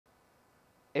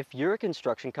If you're a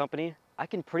construction company, I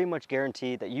can pretty much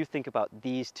guarantee that you think about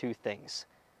these two things.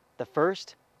 The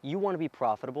first, you want to be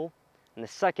profitable, and the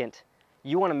second,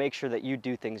 you want to make sure that you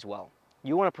do things well.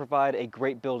 You want to provide a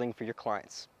great building for your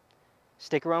clients.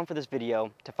 Stick around for this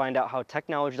video to find out how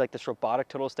technology like this robotic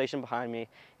total station behind me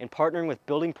and partnering with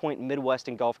Building Point Midwest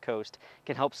and Gulf Coast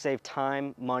can help save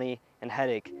time, money, and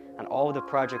headache on all of the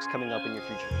projects coming up in your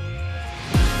future.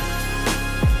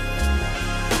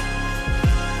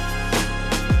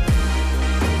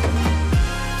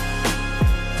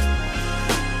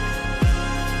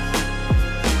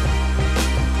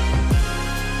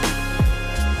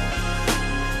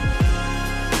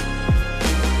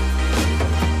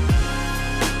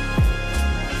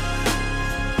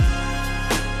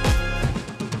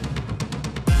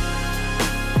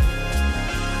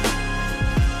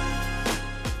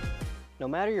 No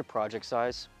matter your project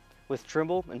size, with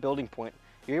Trimble and Building Point,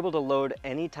 you're able to load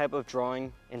any type of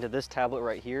drawing into this tablet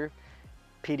right here,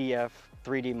 PDF,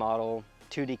 3D model,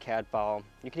 2D CAD file.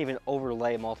 You can even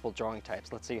overlay multiple drawing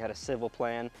types. Let's say you had a civil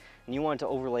plan and you wanted to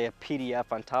overlay a PDF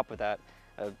on top of that,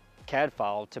 a CAD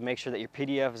file, to make sure that your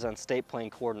PDF is on state plane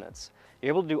coordinates. You're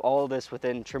able to do all of this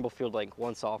within Trimble Field Link,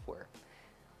 one software.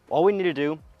 All we need to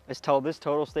do is tell this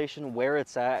total station where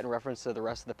it's at in reference to the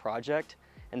rest of the project,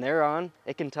 and thereon,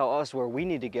 it can tell us where we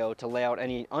need to go to lay out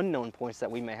any unknown points that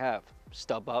we may have.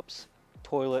 Stub ups,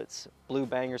 toilets, blue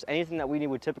bangers, anything that we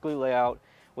would typically lay out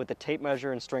with the tape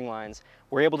measure and string lines.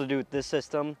 We're able to do this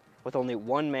system with only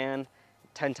one man,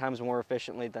 10 times more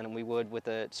efficiently than we would with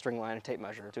a string line and tape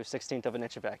measure, to a 1/16 of an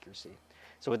inch of accuracy.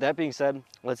 So with that being said,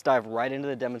 let's dive right into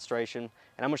the demonstration,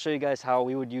 and I'm gonna show you guys how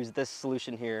we would use this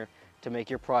solution here to make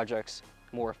your projects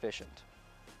more efficient.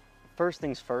 First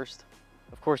things first,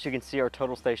 of course, you can see our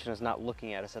total station is not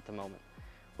looking at us at the moment.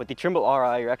 With the Trimble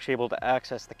Ri, you're actually able to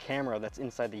access the camera that's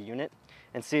inside the unit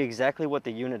and see exactly what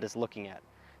the unit is looking at.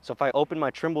 So if I open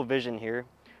my Trimble Vision here,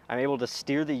 I'm able to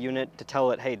steer the unit to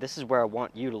tell it, hey, this is where I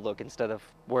want you to look instead of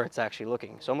where it's actually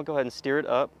looking. So I'm gonna go ahead and steer it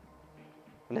up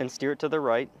and then steer it to the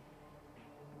right.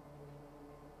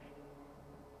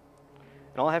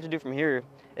 And all I have to do from here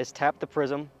is tap the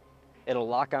prism. It'll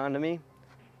lock onto me.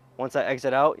 Once I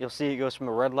exit out, you'll see it goes from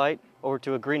a red light over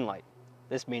to a green light.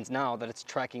 This means now that it's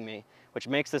tracking me, which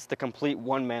makes this the complete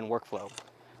one-man workflow.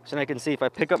 So now you can see if I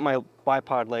pick up my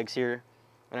bipod legs here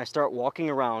and I start walking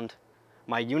around,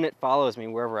 my unit follows me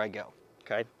wherever I go,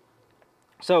 okay?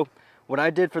 So what I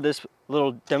did for this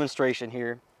little demonstration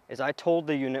here is I told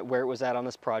the unit where it was at on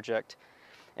this project,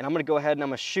 and I'm gonna go ahead and I'm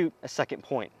gonna shoot a second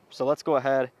point. So let's go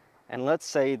ahead and let's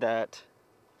say that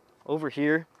over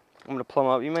here, I'm gonna plumb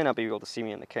up. You may not be able to see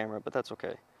me in the camera, but that's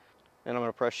okay. And I'm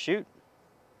gonna press shoot.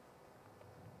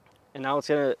 And now it's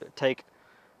gonna take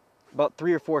about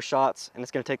 3 or 4 shots, and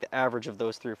it's gonna take the average of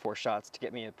those 3 or 4 shots to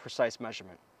get me a precise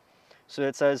measurement. So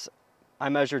it says I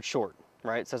measured short,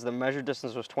 right? It says the measured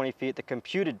distance was 20 feet. The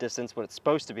computed distance, what it's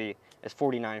supposed to be, is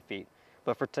 49 feet.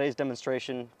 But for today's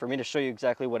demonstration, for me to show you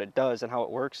exactly what it does and how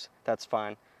it works, that's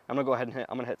fine. I'm gonna go ahead and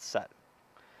I'm gonna hit set.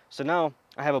 So now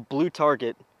I have a blue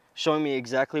target showing me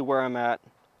exactly where I'm at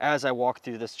as I walk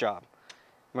through this job.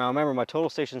 Now remember, my total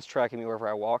station's tracking me wherever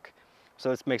I walk, so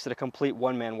this makes it a complete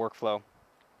one-man workflow.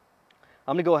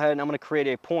 I'm gonna go ahead and I'm gonna create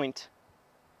a point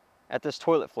at this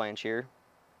toilet flange here,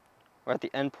 or at the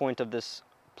end point of this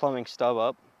plumbing stub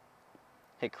up.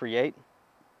 Hit create.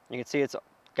 You can see it's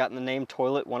gotten the name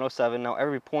toilet 107. Now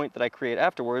every point that I create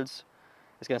afterwards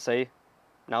is gonna say,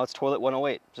 now it's toilet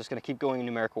 108. Just gonna keep going in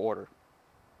numerical order.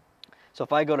 So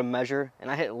if I go to measure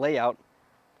and I hit layout,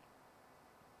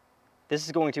 this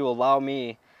is going to allow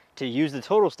me to use the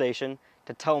total station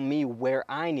to tell me where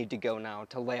I need to go now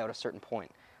to lay out a certain point.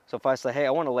 So if I say, hey,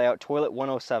 I want to lay out toilet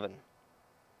 107,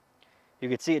 you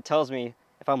can see it tells me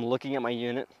if I'm looking at my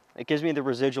unit, it gives me the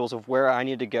residuals of where I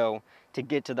need to go to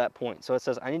get to that point. So it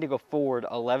says I need to go forward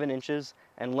 11 inches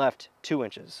and left 2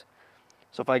 inches.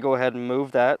 So if I go ahead and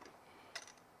move that,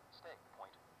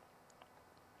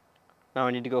 now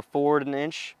I need to go forward an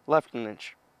inch, left an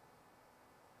inch.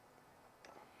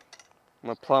 I'm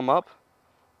gonna plumb up.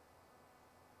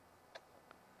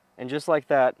 And just like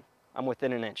that, I'm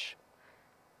within an inch.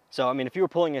 So, I mean, if you were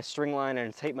pulling a string line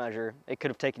and a tape measure, it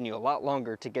could have taken you a lot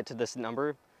longer to get to this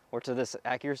number or to this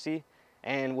accuracy,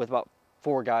 and with about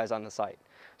 4 guys on the site.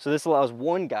 So this allows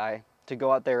one guy to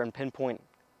go out there and pinpoint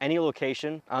any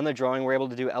location. On the drawing, we're able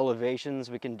to do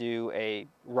elevations, we can do a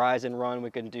rise and run,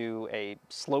 we can do a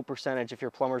slope percentage if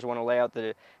your plumbers want to lay out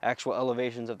the actual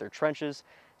elevations of their trenches.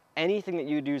 Anything that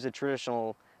you'd use a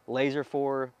traditional laser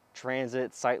for,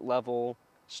 transit, site level,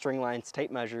 string lines, tape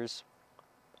measures,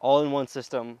 all in one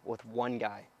system with one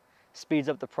guy. speeds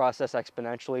up the process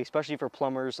exponentially, especially for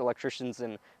plumbers, electricians,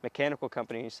 and mechanical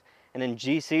companies. And then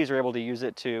GCs are able to use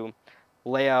it to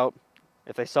lay out,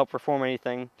 if they self-perform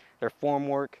anything, their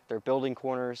formwork, their building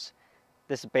corners.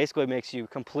 This basically makes you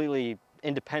completely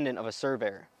independent of a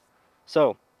surveyor.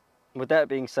 So, with that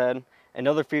being said,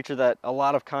 another feature that a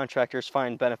lot of contractors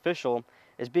find beneficial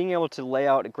is being able to lay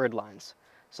out grid lines.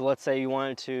 So let's say you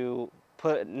wanted to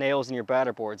put nails in your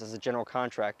batter boards as a general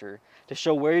contractor to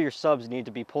show where your subs need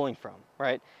to be pulling from,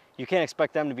 right? You can't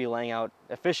expect them to be laying out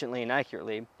efficiently and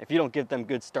accurately if you don't give them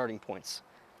good starting points,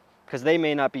 because they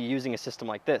may not be using a system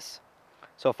like this.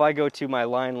 So if I go to my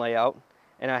line layout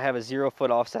and I have a 0-foot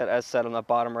offset as set on the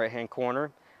bottom right hand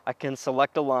corner, I can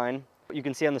select a line. You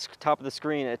can see on the top of the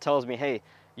screen it tells me, hey,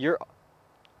 you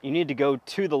need to go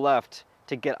to the left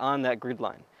to get on that grid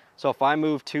line. So if I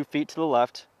move 2 feet to the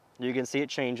left, you can see it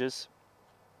changes.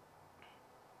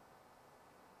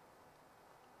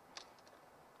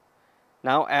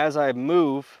 Now as I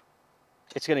move,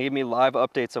 it's going to give me live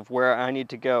updates of where I need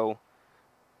to go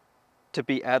to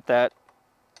be at that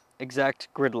exact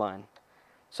grid line.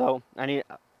 So I'm an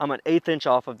 1/8 inch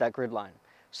off of that grid line.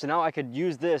 So now I could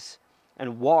use this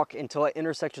and walk until I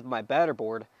intersect with my batter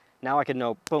board. Now I can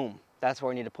know, boom, that's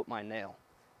where I need to put my nail.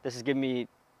 This is giving me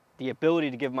the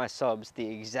ability to give my subs the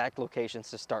exact locations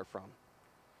to start from.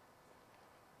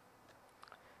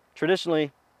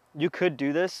 Traditionally, you could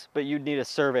do this, but you'd need a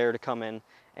surveyor to come in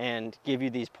and give you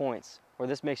these points, where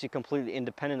this makes you completely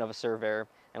independent of a surveyor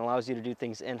and allows you to do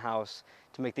things in-house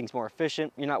to make things more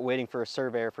efficient. You're not waiting for a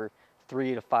surveyor for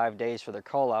 3 to 5 days for their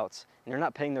call-outs, and you're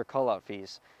not paying their call-out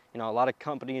fees. You know, a lot of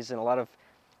companies and a lot of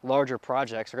larger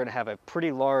projects are going to have a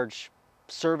pretty large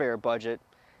surveyor budget,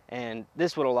 and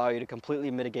this would allow you to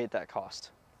completely mitigate that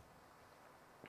cost.